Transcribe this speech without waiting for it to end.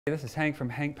This is Hank from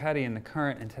Hank Petty and the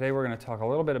Current, and today we're going to talk a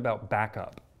little bit about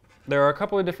backup. There are a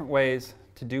couple of different ways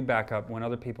to do backup when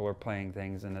other people are playing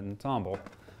things in an ensemble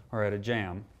or at a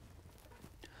jam.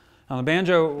 On the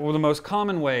banjo, well, the most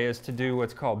common way is to do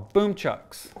what's called boom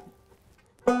chucks,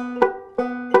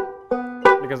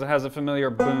 because it has a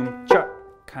familiar boom chuck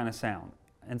kind of sound.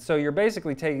 And so you're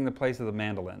basically taking the place of the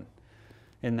mandolin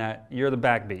in that you're the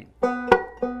backbeat.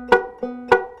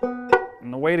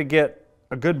 And the way to get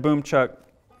a good boom chuck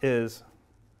is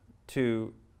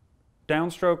to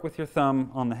downstroke with your thumb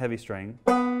on the heavy string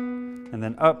and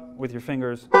then up with your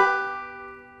fingers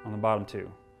on the bottom two.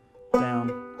 Down.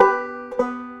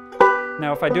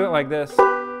 Now if I do it like this,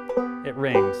 it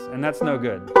rings, and that's no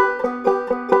good.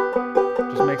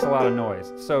 It just makes a lot of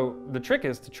noise. So the trick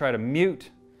is to try to mute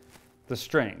the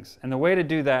strings, and the way to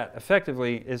do that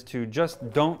effectively is to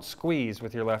just don't squeeze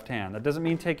with your left hand. That doesn't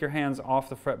mean take your hands off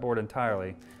the fretboard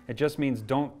entirely. It just means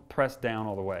don't press down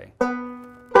all the way.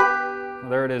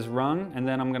 There it is rung, and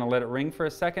then I'm going to let it ring for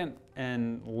a second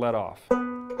and let off.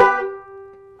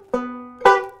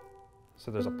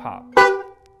 So there's a pop.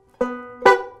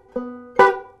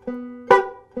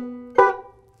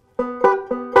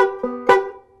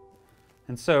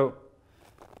 And so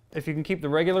if you can keep the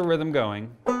regular rhythm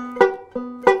going,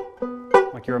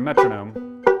 like you're a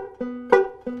metronome,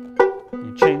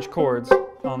 you change chords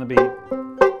on the beat.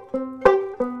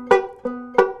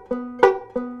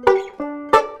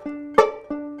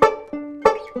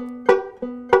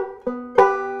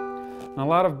 And a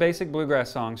lot of basic bluegrass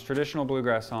songs, traditional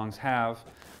bluegrass songs, have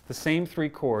the same three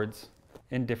chords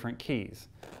in different keys.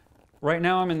 Right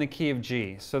now I'm in the key of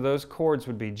G, so those chords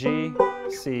would be G,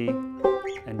 C,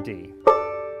 and D.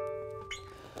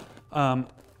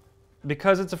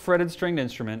 Because it's a fretted stringed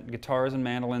instrument, guitars and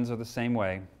mandolins are the same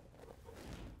way,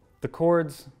 the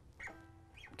chords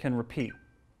can repeat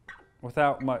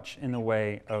without much in the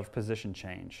way of position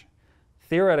change.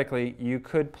 Theoretically, you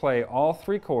could play all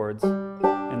three chords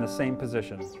in the same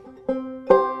position.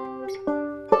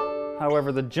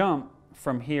 However, the jump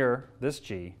from here, this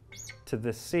G, to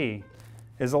this C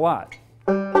is a lot.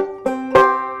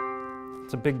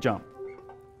 It's a big jump.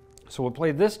 So we'll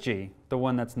play this G, the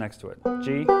one that's next to it.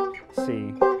 G,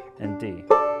 C, and D.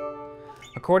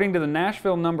 According to the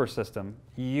Nashville number system,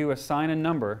 you assign a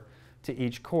number to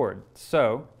each chord.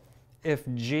 So if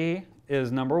G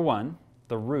is number 1,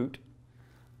 the root,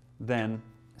 then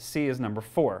C is number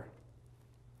 4.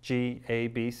 G, A,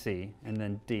 B, C, and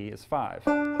then D is 5.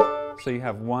 So you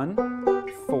have 1,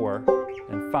 4,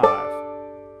 and 5.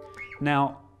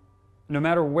 Now, no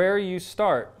matter where you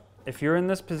start, if you're in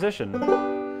this position,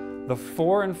 the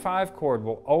 4 and 5 chord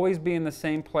will always be in the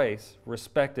same place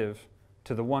respective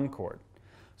to the 1 chord.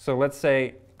 So let's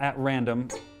say at random,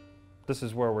 this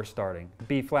is where we're starting.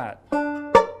 B flat.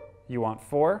 You want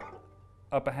 4,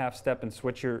 up a half step and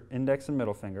switch your index and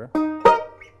middle finger.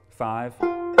 5.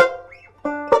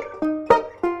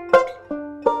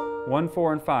 1,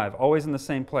 4, and 5, always in the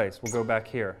same place. We'll go back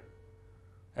here.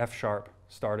 F sharp,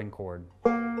 starting chord.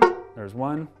 There's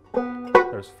 1,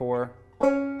 there's 4,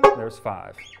 there's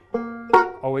 5.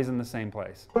 Always in the same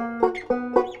place.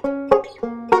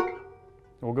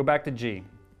 We'll go back to G.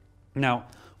 Now,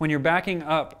 when you're backing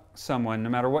up someone, no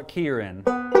matter what key you're in,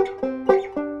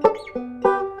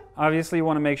 obviously you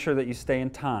want to make sure that you stay in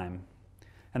time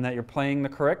and that you're playing the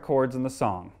correct chords in the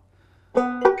song.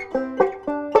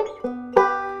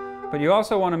 But you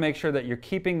also want to make sure that you're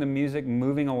keeping the music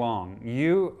moving along.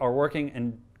 You are working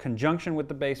in conjunction with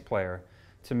the bass player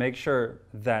to make sure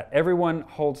that everyone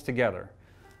holds together.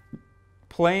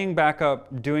 Playing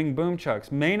backup, doing boom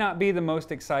chucks may not be the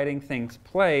most exciting thing to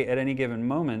play at any given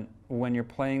moment when you're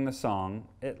playing the song,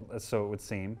 so it would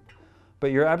seem,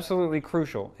 but you're absolutely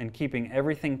crucial in keeping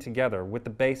everything together with the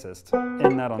bassist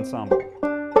in that ensemble.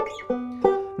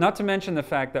 Not to mention the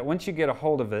fact that once you get a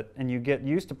hold of it and you get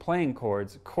used to playing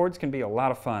chords, chords can be a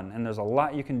lot of fun, and there's a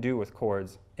lot you can do with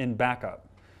chords in backup.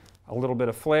 A little bit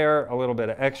of flair, a little bit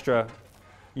of extra.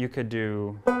 You could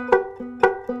do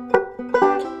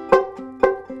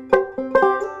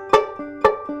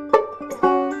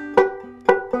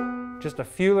just a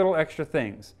few little extra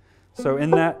things. So in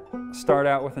that, start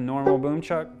out with a normal boom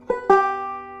chuck,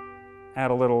 add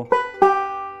a little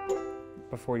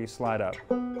before you slide up.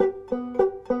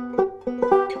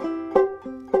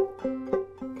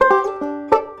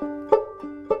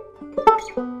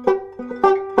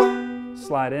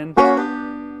 Slide in.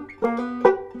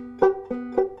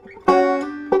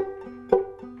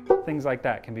 Things like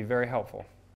that can be very helpful.